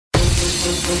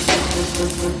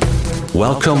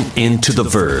Welcome into The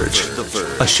Verge,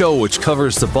 a show which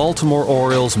covers the Baltimore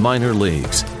Orioles minor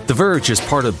leagues. The Verge is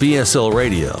part of BSL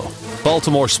Radio.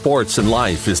 Baltimore Sports and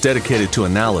Life is dedicated to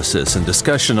analysis and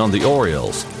discussion on the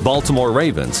Orioles, Baltimore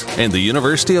Ravens, and the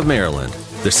University of Maryland.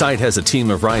 The site has a team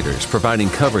of writers providing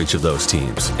coverage of those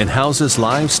teams and houses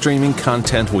live streaming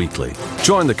content weekly.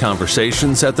 Join the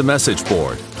conversations at the message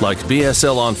board, like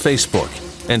BSL on Facebook,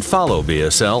 and follow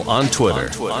BSL on Twitter.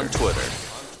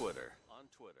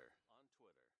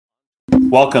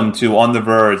 Welcome to On the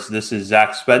Verge. This is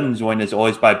Zach Spedden, joined as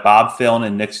always by Bob Phelan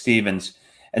and Nick Stevens.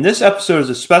 And this episode is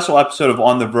a special episode of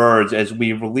On the Verge as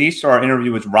we released our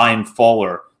interview with Ryan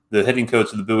Fuller, the hitting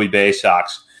coach of the Bowie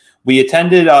Baysox. We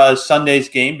attended Sunday's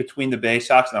game between the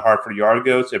Baysox and the Hartford Yard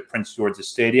Goats at Prince George's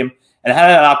Stadium and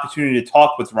had an opportunity to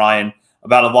talk with Ryan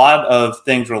about a lot of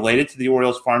things related to the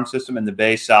Orioles farm system and the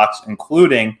Baysox,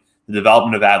 including the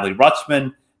development of Adley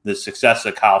Rutschman, the success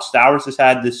that Kyle Stowers has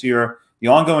had this year, the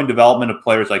ongoing development of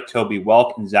players like Toby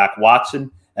Welk and Zach Watson,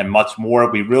 and much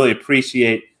more. We really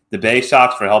appreciate the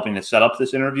Baysox for helping to set up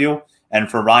this interview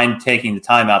and for Ryan taking the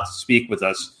time out to speak with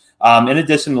us. In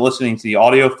addition to listening to the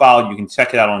audio file, you can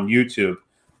check it out on YouTube.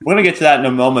 We're going to get to that in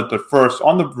a moment, but first,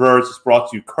 On the Verge is brought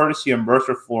to you courtesy of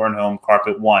Mercer Floor and Home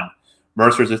Carpet One.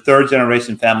 Mercer is a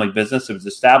third-generation family business that was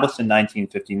established in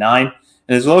 1959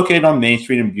 and is located on Main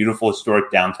Street in beautiful, historic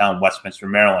downtown Westminster,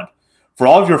 Maryland. For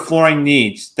all of your flooring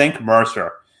needs, think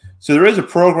Mercer. So there is a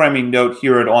programming note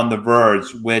here at On the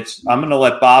Verge, which I'm going to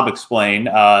let Bob explain.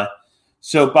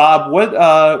 So, Bob,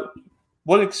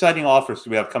 what exciting offers do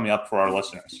we have coming up for our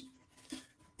listeners?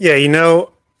 Yeah,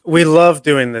 we love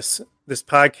doing this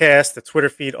podcast, the Twitter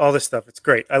feed, all this stuff. It's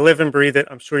great. I live and breathe it.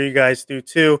 I'm sure you guys do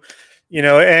too.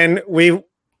 And we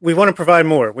want to provide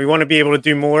more. We want to be able to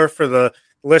do more for the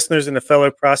listeners and the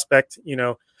fellow prospect,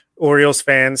 Orioles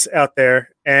fans out there.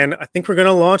 And I think we're going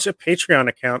to launch a Patreon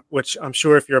account, which I'm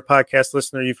sure if you're a podcast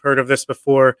listener, you've heard of this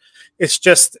before. It's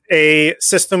just a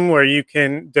system where you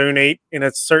can donate in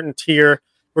a certain tier.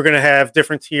 We're going to have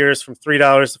different tiers from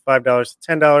 $3 to $5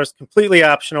 to $10, completely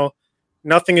optional.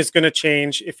 Nothing is going to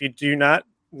change. If you do not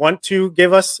want to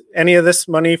give us any of this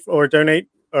money or donate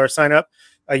or sign up,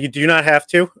 you do not have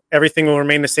to. Everything will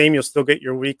remain the same. You'll still get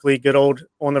your weekly good old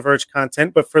On the Verge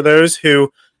content. But for those who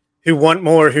want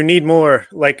more, who need more,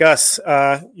 like us,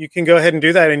 you can go ahead and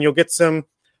do that, and you'll get some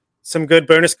good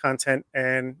bonus content.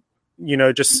 And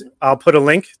I'll put a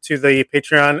link to the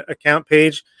Patreon account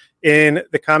page in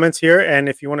the comments here, and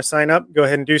if you want to sign up, go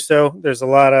ahead and do so. There's a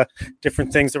lot of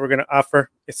different things that we're going to offer.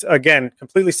 It's again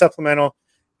completely supplemental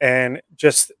and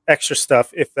just extra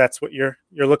stuff if that's what you're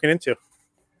looking into.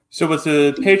 So with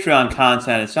the Patreon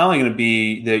content, it's not only going to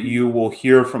be that you will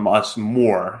hear from us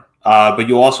more, but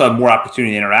you'll also have more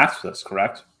opportunity to interact with us,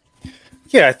 correct?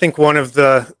 Yeah, I think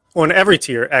on every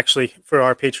tier, actually, for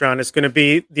our Patreon is going to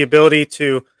be the ability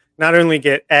to not only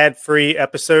get ad-free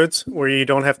episodes where you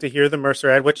don't have to hear the Mercer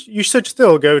ad, which you should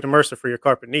still go to Mercer for your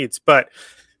carpet needs, but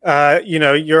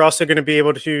you're also going to be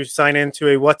able to sign into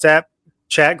a WhatsApp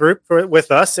chat group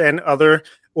with us and other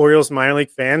Orioles minor league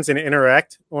fans and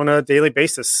interact on a daily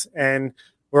basis. And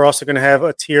we're also going to have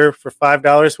a tier for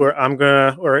 $5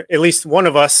 where or at least one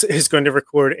of us is going to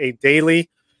record a daily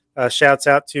shouts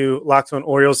out to Locked On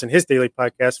Orioles and his daily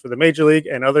podcast for the Major League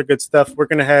and other good stuff. We're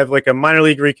going to have like a minor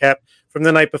league recap from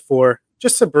the night before,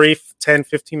 just a brief 10,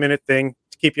 15-minute thing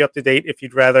to keep you up to date if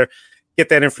you'd rather get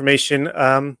that information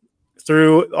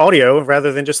through audio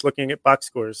rather than just looking at box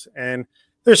scores. And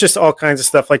there's just all kinds of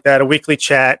stuff like that, a weekly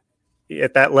chat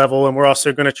at that level. And we're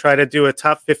also going to try to do a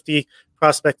top 50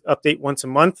 prospect update once a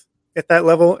month at that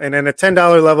level. And then a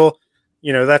 $10 level,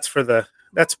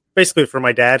 that's basically for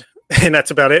my dad. And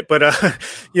that's about it. But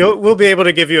we'll be able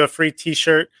to give you a free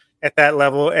T-shirt at that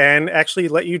level and actually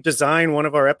let you design one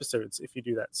of our episodes if you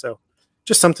do that. So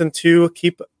just something to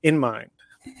keep in mind.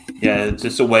 Yeah, it's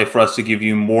just a way for us to give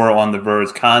you more On the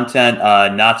Verge content,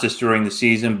 not just during the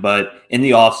season, but in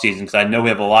the off season, because I know we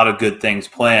have a lot of good things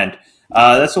planned.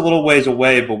 That's a little ways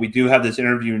away, but we do have this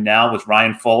interview now with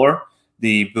Ryan Fuller,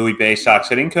 the Bowie Baysox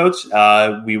hitting coach.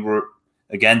 We were,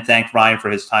 again, thanked Ryan for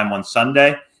his time on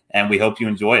Sunday, and we hope you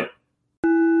enjoy it.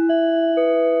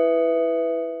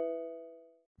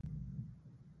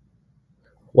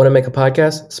 Want to make a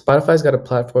podcast? Spotify's got a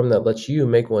platform that lets you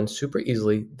make one super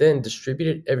easily, then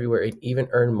distribute it everywhere and even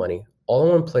earn money, all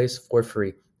in one place for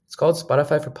free. It's called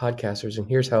Spotify for Podcasters, and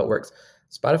here's how it works.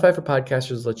 Spotify for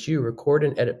Podcasters lets you record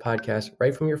and edit podcasts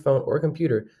right from your phone or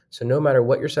computer, so no matter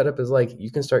what your setup is like,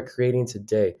 you can start creating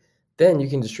today. Then you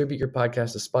can distribute your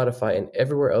podcast to Spotify and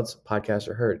everywhere else podcasts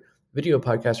are heard. Video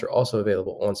podcasts are also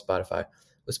available on Spotify.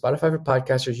 With Spotify for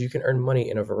Podcasters, you can earn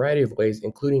money in a variety of ways,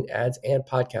 including ads and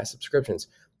podcast subscriptions.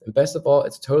 And best of all,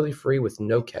 it's totally free with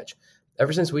no catch.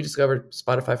 Ever since we discovered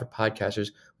Spotify for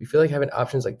Podcasters, we feel like having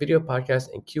options like video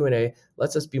podcasts and Q&A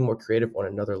lets us be more creative on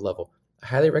another level. I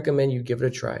highly recommend you give it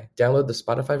a try. Download the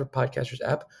Spotify for Podcasters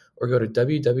app or go to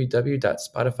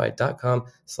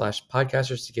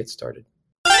www.spotify.com/podcasters to get started.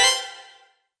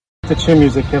 The Chin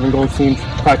Music, Kevin Goldstein's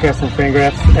podcast and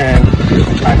Fangraphs, and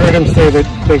I heard him say that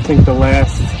they think the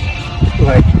last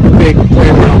big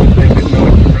player development thing that no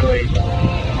one can really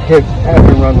have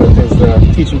and run with is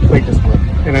teaching plate discipline.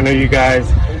 And I know you guys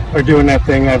are doing that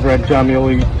thing I've read John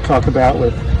Muley talk about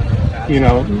with,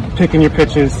 picking your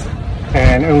pitches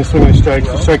and only swinging the strikes.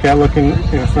 You strike out looking,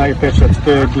 it's not your pitch, that's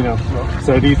good,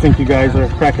 So do you think you guys are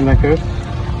cracking that code?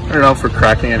 I don't know if we're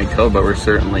cracking any code, but we're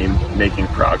certainly making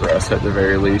progress at the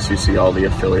very least. You see all the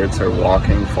affiliates are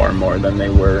walking far more than they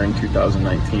were in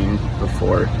 2019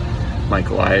 before Mike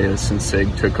Elias and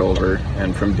Sig took over.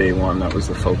 And from day one, that was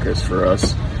the focus for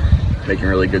us. Making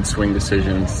really good swing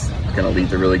decisions, going to lead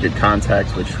to really good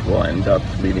contact, which will end up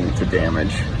leading to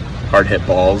damage, hard hit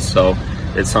balls. So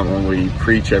it's something we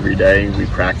preach every day. We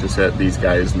practice it. These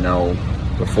guys know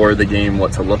before the game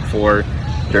what to look for.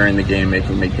 During the game,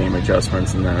 making game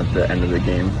adjustments, and then at the end of the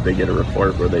game, they get a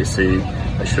report where they see,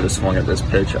 I should have swung at this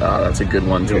pitch. That's a good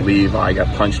one to leave. I got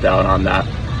punched out on that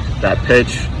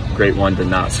pitch. Great one to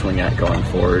not swing at going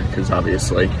forward, because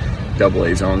obviously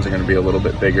AA zones are going to be a little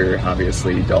bit bigger.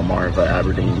 Obviously, Delmarva,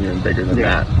 Aberdeen, even bigger than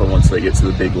that. But once they get to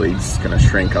the big leagues, it's going to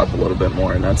shrink up a little bit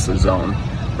more, and that's the zone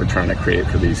we're trying to create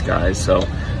for these guys. So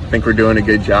I think we're doing a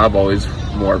good job. Always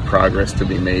more progress to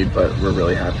be made, but we're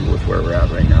really happy with where we're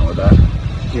at right now with that.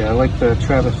 Yeah, I like the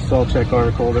Travis Salchek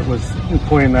article that was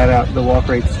pointing that out. The walk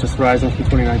rate's just rising from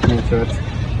 2019, so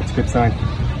it's a good sign.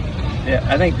 Yeah,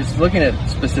 I think just looking at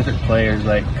specific players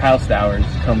like Kyle Stowers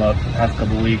come up the past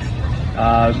couple of weeks.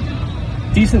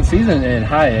 Decent season in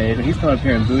high A, but he's coming up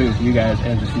here in Bowie with you guys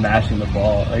and just mashing the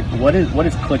ball. What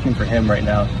is clicking for him right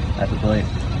now at the plate?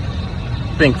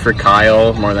 I think for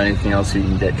Kyle, more than anything else, he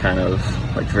can get kind of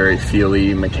very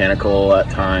feely, mechanical at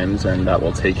times, and that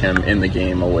will take him in the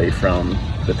game away from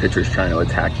the pitcher's trying to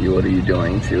attack you. What are you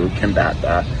doing to combat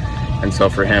that? And so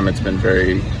for him, it's been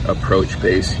very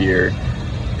approach-based here.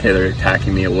 Okay, they're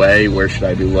attacking me away. Where should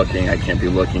I be looking? I can't be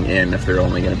looking in if they're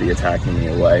only going to be attacking me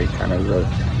away. Kind of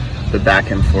the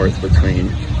back and forth between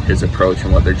his approach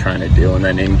and what they're trying to do. And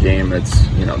then in-game, it's,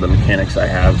 the mechanics I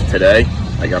have today,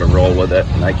 I got to roll with it,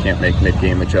 and I can't make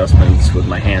mid-game adjustments with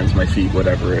my hands, my feet,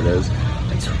 whatever it is.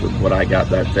 It's what I got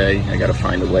that day. I got to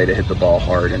find a way to hit the ball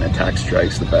hard and attack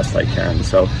strikes the best I can.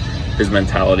 So his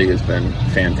mentality has been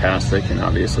fantastic, and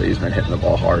obviously he's been hitting the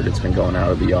ball hard. It's been going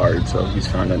out of the yard, so he's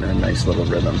found a nice little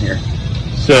rhythm here.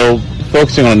 So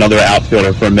focusing on another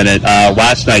outfielder for a minute,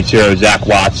 last night's hero, Zach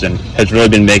Watson, has really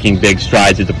been making big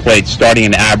strides at the plate, starting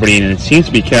in Aberdeen, and it seems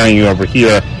to be carrying you over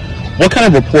here. What kind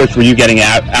of reports were you getting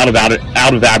out of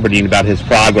Aberdeen about his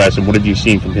progress, and what have you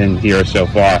seen from him here so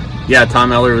far? Yeah,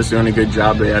 Tom Eller was doing a good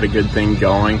job. They had a good thing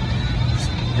going.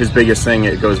 His biggest thing,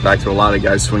 it goes back to a lot of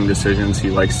guys' swing decisions. He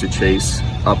likes to chase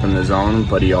up in the zone,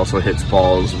 but he also hits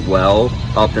balls well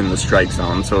up in the strike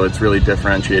zone. So it's really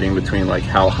differentiating between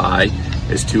how high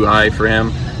is too high for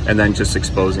him, and then just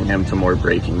exposing him to more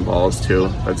breaking balls too.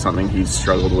 That's something he's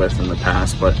struggled with in the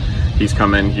past, but he's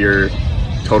come in here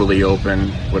totally open.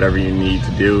 Whatever you need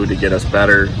to do to get us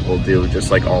better, we'll do,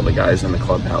 just like all the guys in the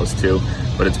clubhouse too.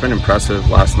 But it's been impressive.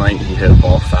 Last night he hit a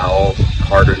ball foul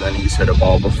harder than he's hit a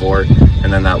ball before,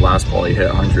 and then that last ball he hit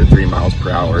 103 miles per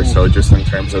hour. So just in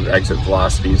terms of exit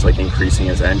velocities, increasing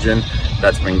his engine,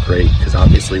 that's been great, because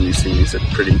obviously we see he's a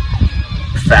pretty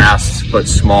fast but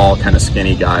small, kind of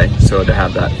skinny guy. So to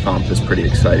have that thump is pretty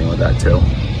exciting with that too.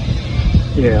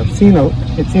 Yeah, it seems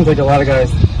like a lot of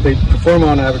guys, they perform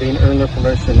on Aberdeen, earn their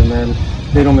promotion, and then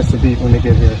they don't miss a beat when they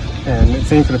get here. And it's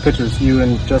same for the pitchers. You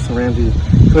and Justin Ramsey,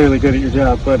 clearly good at your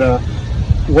job. But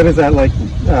what is that like?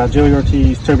 Joey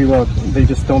Ortiz, Toby Welk, they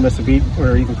just don't miss a beat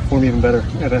or even perform even better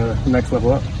at a next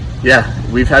level up? Yeah,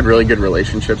 we've had really good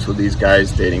relationships with these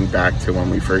guys dating back to when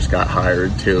we first got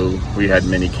hired too. We had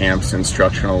mini camps,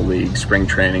 instructional leagues, spring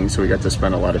training, so we got to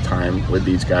spend a lot of time with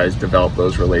these guys, develop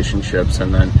those relationships,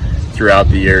 and then throughout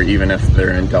the year, even if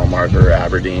they're in Delmarva or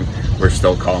Aberdeen, we're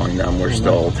still calling them, we're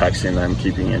still texting them,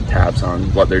 keeping in tabs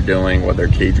on what they're doing, what their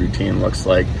cage routine looks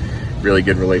like. Really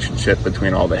good relationship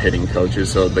between all the hitting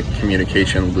coaches, so the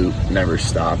communication loop never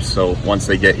stops. So once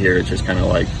they get here, it's just kind of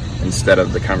like, instead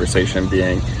of the conversation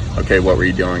being, okay, what were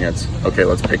you doing? It's, okay,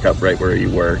 let's pick up right where you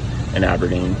were in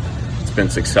Aberdeen. It's been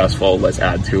successful. Let's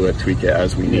add to it, tweak it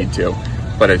as we need to.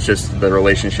 but it's just the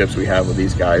relationships we have with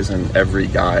these guys, and every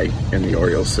guy in the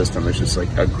Orioles system is just like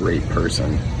a great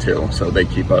person too. So they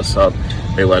keep us up.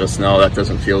 They let us know that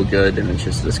doesn't feel good, and it's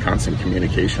just this constant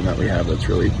communication that we have that's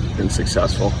really been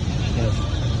successful.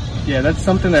 Yeah, that's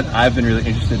something that I've been really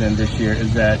interested in this year,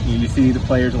 is that you see the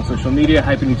players on social media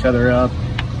hyping each other up,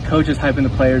 coaches hyping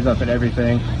the players up and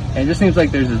everything, and it just seems like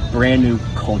there's this brand new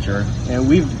culture. And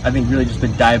we've, I think, really just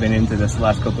been diving into this the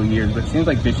last couple of years, but it seems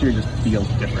like this year just feels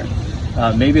different.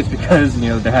 Maybe it's because,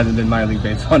 there hasn't been minor league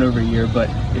baseball in over a year, but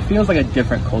it feels like a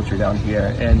different culture down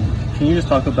here. And can you just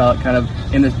talk about kind of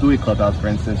in this Bowie clubhouse, for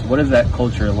instance, what is that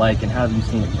culture like, and how have you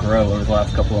seen it grow over the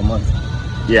last couple of months?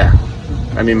 Yeah.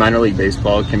 I mean, minor league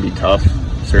baseball can be tough.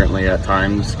 Certainly at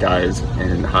times, guys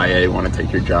in high A want to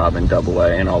take your job in double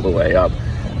A and all the way up.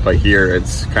 But here,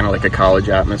 it's kind of like a college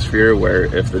atmosphere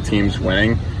where if the team's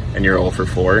winning and you're 0 for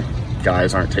 4,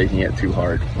 guys aren't taking it too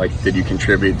hard. Like, did you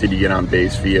contribute? Did you get on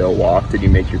base via a walk? Did you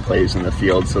make your plays in the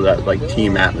field? So that, like,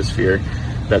 team atmosphere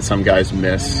that some guys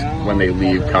miss when they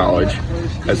leave college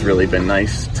has really been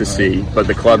nice to see. But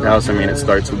the clubhouse, I mean, it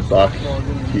starts with Buck.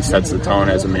 He sets the tone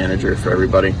as a manager for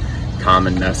everybody.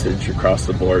 Common message across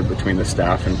the board between the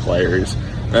staff and players.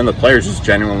 Then the players just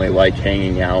genuinely like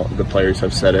hanging out. The players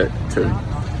have said it to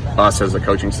us as the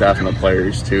coaching staff and the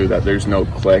players too, that there's no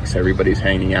cliques. Everybody's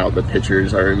hanging out. The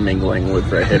pitchers are mingling with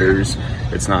the hitters.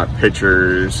 It's not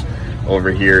pitchers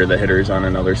over here, the hitters on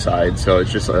another side. So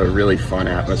it's just a really fun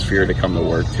atmosphere to come to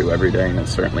work to every day, and it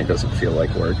certainly doesn't feel like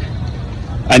work.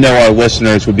 I know our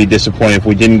listeners would be disappointed if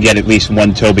we didn't get at least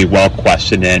one Toby Welk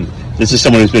question in. This is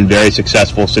someone who's been very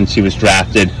successful since he was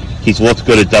drafted. He's looked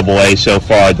good at Double A so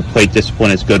far. The plate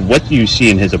discipline is good. What do you see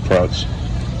in his approach?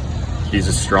 He's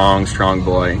a strong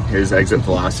boy. His exit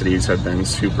velocities have been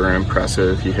super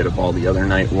impressive. He hit a ball the other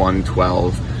night,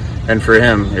 112. And for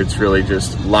him, it's really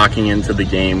just locking into the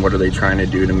game. What are they trying to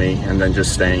do to me? And then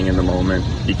just staying in the moment.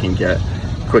 He can get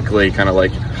quickly kind of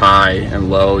like high and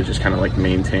low, just kind of like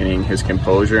maintaining his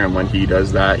composure. And when he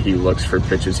does that, he looks for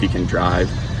pitches he can drive.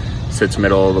 Sits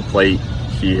middle of the plate.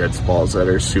 He hits balls that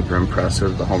are super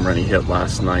impressive. The home run he hit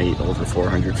last night, over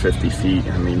 450 feet.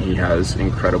 I mean, he has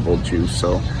incredible juice.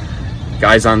 So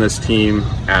guys on this team,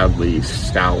 Adley,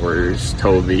 Stowers,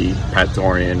 Toby, Pat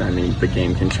Dorian, I mean, the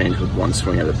game can change with one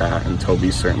swing of the bat, and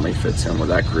Toby certainly fits in with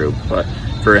that group. But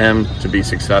for him to be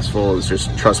successful is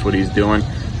just trust what he's doing,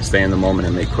 stay in the moment,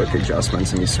 and make quick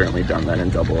adjustments, and he's certainly done that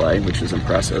in Double A, which is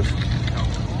impressive.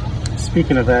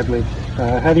 Speaking of Adley,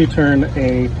 how do you turn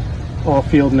a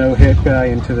all-field no-hit guy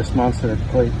into this monster at the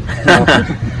plate?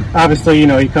 Obviously,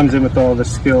 he comes in with all the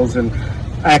skills and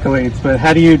accolades, but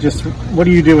what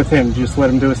do you do with him? Do you just let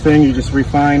him do his thing? You just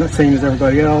refine, same as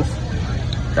everybody else?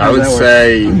 I would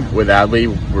say with Adley,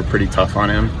 we're pretty tough on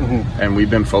him, and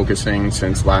we've been focusing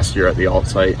since last year at the alt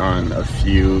site on a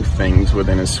few things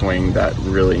within his swing that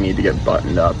really need to get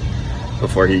buttoned up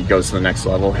before he goes to the next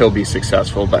level. He'll be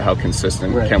successful, but how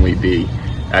consistent can we be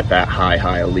at that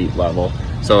high elite level?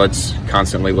 So it's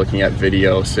constantly looking at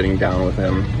video, sitting down with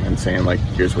him and saying, like,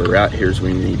 here's where we're at, here's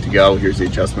where we need to go, here's the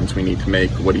adjustments we need to make,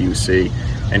 what do you see?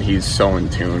 And he's so in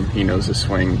tune. He knows the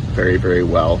swing very, very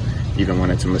well. Even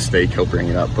when it's a mistake, he'll bring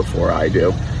it up before I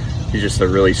do. He's just a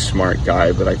really smart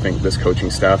guy, but I think this coaching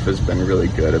staff has been really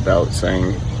good about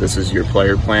saying, this is your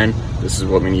player plan, this is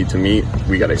what we need to meet,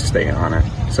 we got to stay on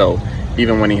it. So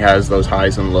even when he has those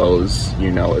highs and lows,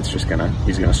 it's just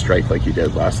he's gonna strike like he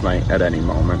did last night at any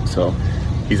moment. So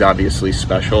he's obviously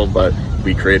special, but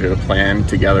we created a plan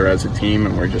together as a team,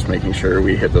 and we're just making sure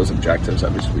we hit those objectives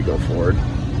as we go forward.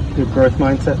 Good growth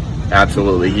mindset.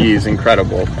 Absolutely, he is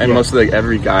incredible, and most of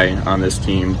every guy on this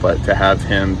team. But to have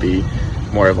him be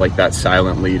more of like that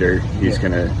silent leader, he's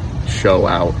gonna show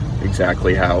out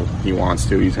exactly how he wants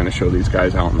to. He's gonna show these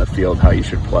guys out in the field how you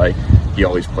should play. He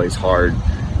always plays hard,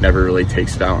 never really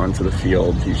takes it out onto the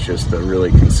field. He's just a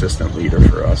really consistent leader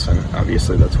for us, and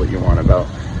obviously that's what you want about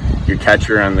your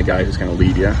catcher and the guy who's going to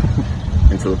lead you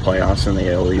into the playoffs and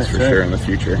the AL East sure in the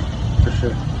future. For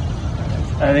sure.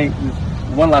 I think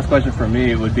one last question for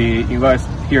me would be, you guys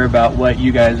hear about what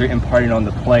you guys are imparting on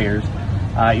the players,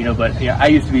 I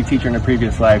used to be a teacher in a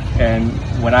previous life, and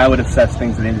when I would assess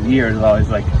things at the end of the year, it was always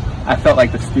like, I felt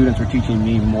like the students were teaching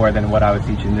me more than what I was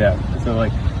teaching them. So,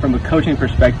 like, from a coaching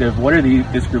perspective, what are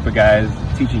this group of guys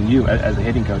teaching you as a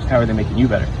hitting coach? How are they making you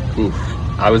better? Oof.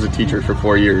 I was a teacher for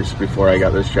 4 years before I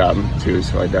got this job, too,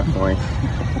 so I definitely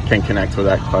can connect with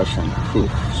that question.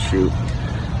 Oof, shoot.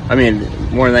 I mean,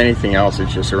 more than anything else,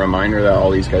 it's just a reminder that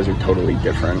all these guys are totally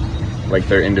different. Like,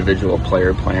 their individual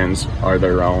player plans are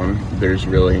their own. There's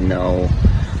really no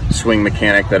swing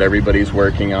mechanic that everybody's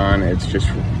working on. It's just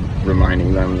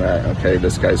reminding them that, okay,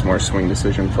 this guy's more swing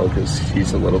decision focused,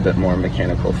 he's a little bit more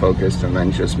mechanical focused, and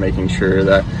then just making sure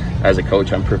that as a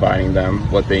coach I'm providing them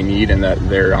what they need and that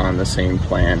they're on the same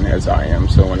plan as I am.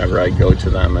 So whenever I go to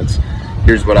them, it's,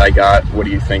 here's what I got, what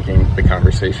are you thinking? The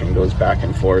conversation goes back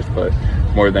and forth, but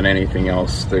more than anything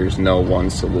else, there's no one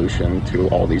solution to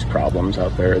all these problems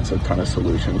out there. It's a ton of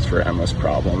solutions for endless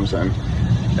problems, and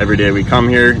every day we come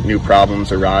here, new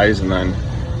problems arise, and then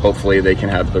hopefully they can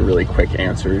have the really quick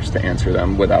answers to answer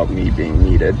them without me being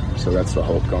needed. So that's the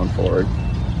hope going forward.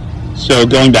 So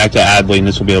going back to Adley, and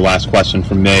this will be the last question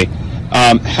from me,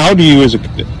 how do you as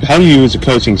a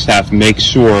coaching staff make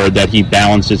sure that he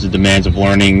balances the demands of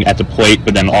learning at the plate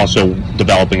but then also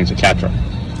developing as a catcher?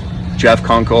 Jeff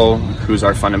Kunkel, who's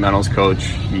our fundamentals coach,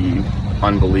 he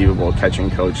unbelievable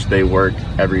catching coach. They work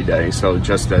every day. So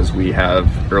just as we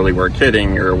have early work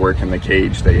hitting or work in the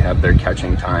cage, they have their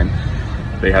catching time.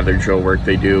 They have their drill work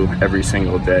they do every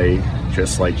single day,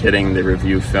 just like hitting. They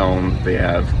review film. They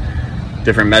have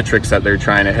different metrics that they're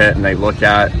trying to hit and they look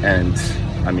at. And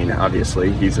I mean,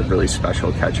 obviously, he's a really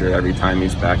special catcher. Every time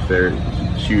he's back there,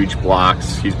 huge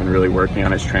blocks. He's been really working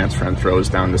on his transfer and throws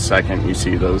down to second. You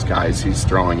see those guys he's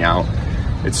throwing out.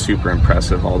 It's super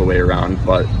impressive all the way around,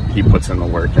 but he puts in the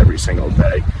work every single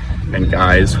day. And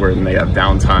guys, when they have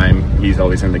downtime, he's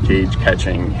always in the cage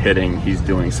catching, hitting. He's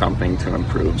doing something to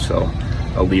improve. So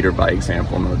a leader by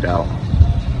example, no doubt.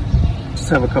 Just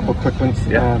have a couple quick ones.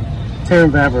 Yeah.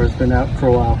 Taron Vavra has been out for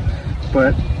a while,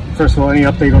 but first of all, any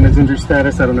update on his injury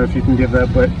status? I don't know if you can give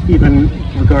that, but even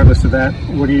regardless of that,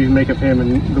 what do you make of him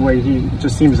and the way he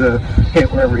just seems to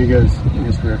hit wherever he goes in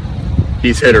his career?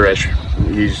 He's hitterish.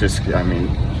 He's just, I mean,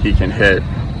 he can hit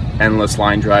endless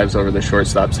line drives over the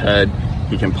shortstop's head.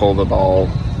 He can pull the ball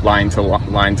line to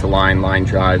line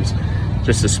drives.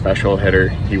 Just a special hitter.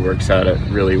 He works at it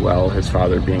really well. His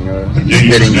father being a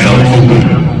hitting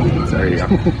coach. There you go.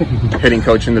 Hitting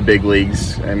coach in the big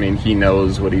leagues. I mean, he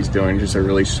knows what he's doing. Just a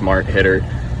really smart hitter.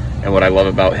 And what I love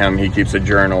about him, he keeps a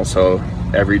journal. So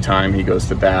every time he goes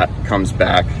to bat, comes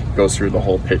back, goes through the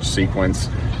whole pitch sequence,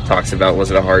 talks about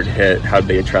was it a hard hit, how'd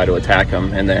they try to attack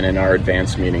him, and then in our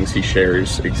advanced meetings he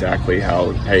shares exactly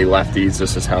how, hey, lefties,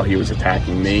 this is how he was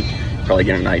attacking me. Probably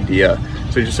get an idea.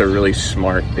 So just a really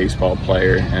smart baseball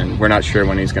player, and we're not sure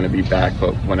when he's going to be back,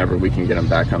 but whenever we can get him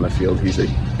back on the field, he's a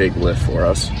big lift for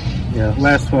us. Yeah,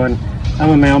 last one.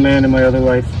 I'm a mailman in my other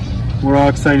life. We're all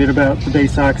excited about the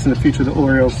Baysox and the future of the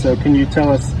Orioles, so can you tell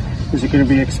us, is it going to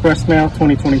be Express Mail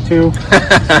 2022,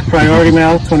 Priority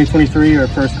Mail 2023, or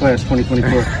First Class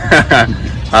 2024?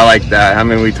 I like that. I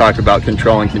mean, we talk about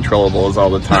controlling controllables all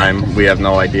the time. We have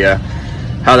no idea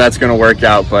how that's going to work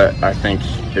out, but I think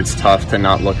it's tough to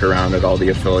not look around at all the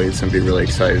affiliates and be really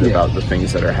excited about the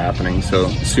things that are happening. So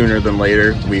sooner than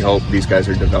later, we hope these guys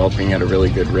are developing at a really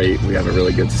good rate. We have a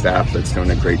really good staff that's doing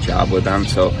a great job with them.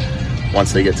 So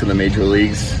once they get to the major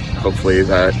leagues, hopefully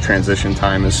that transition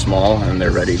time is small and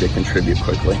they're ready to contribute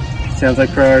quickly. Sounds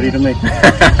like priority to me.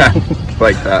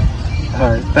 Like that.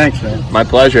 All right, thanks, man. My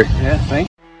pleasure. Yeah, thanks.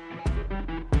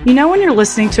 You know when you're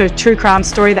listening to a true crime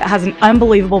story that has an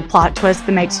unbelievable plot twist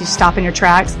that makes you stop in your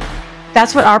tracks?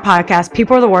 That's what our podcast,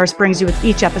 People Are the Worst, brings you with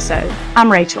each episode.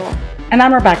 I'm Rachel. And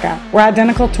I'm Rebecca. We're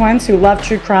identical twins who love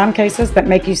true crime cases that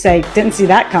make you say, didn't see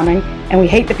that coming, and we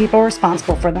hate the people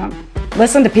responsible for them.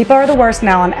 Listen to People Are the Worst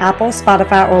now on Apple,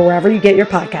 Spotify, or wherever you get your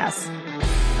podcasts.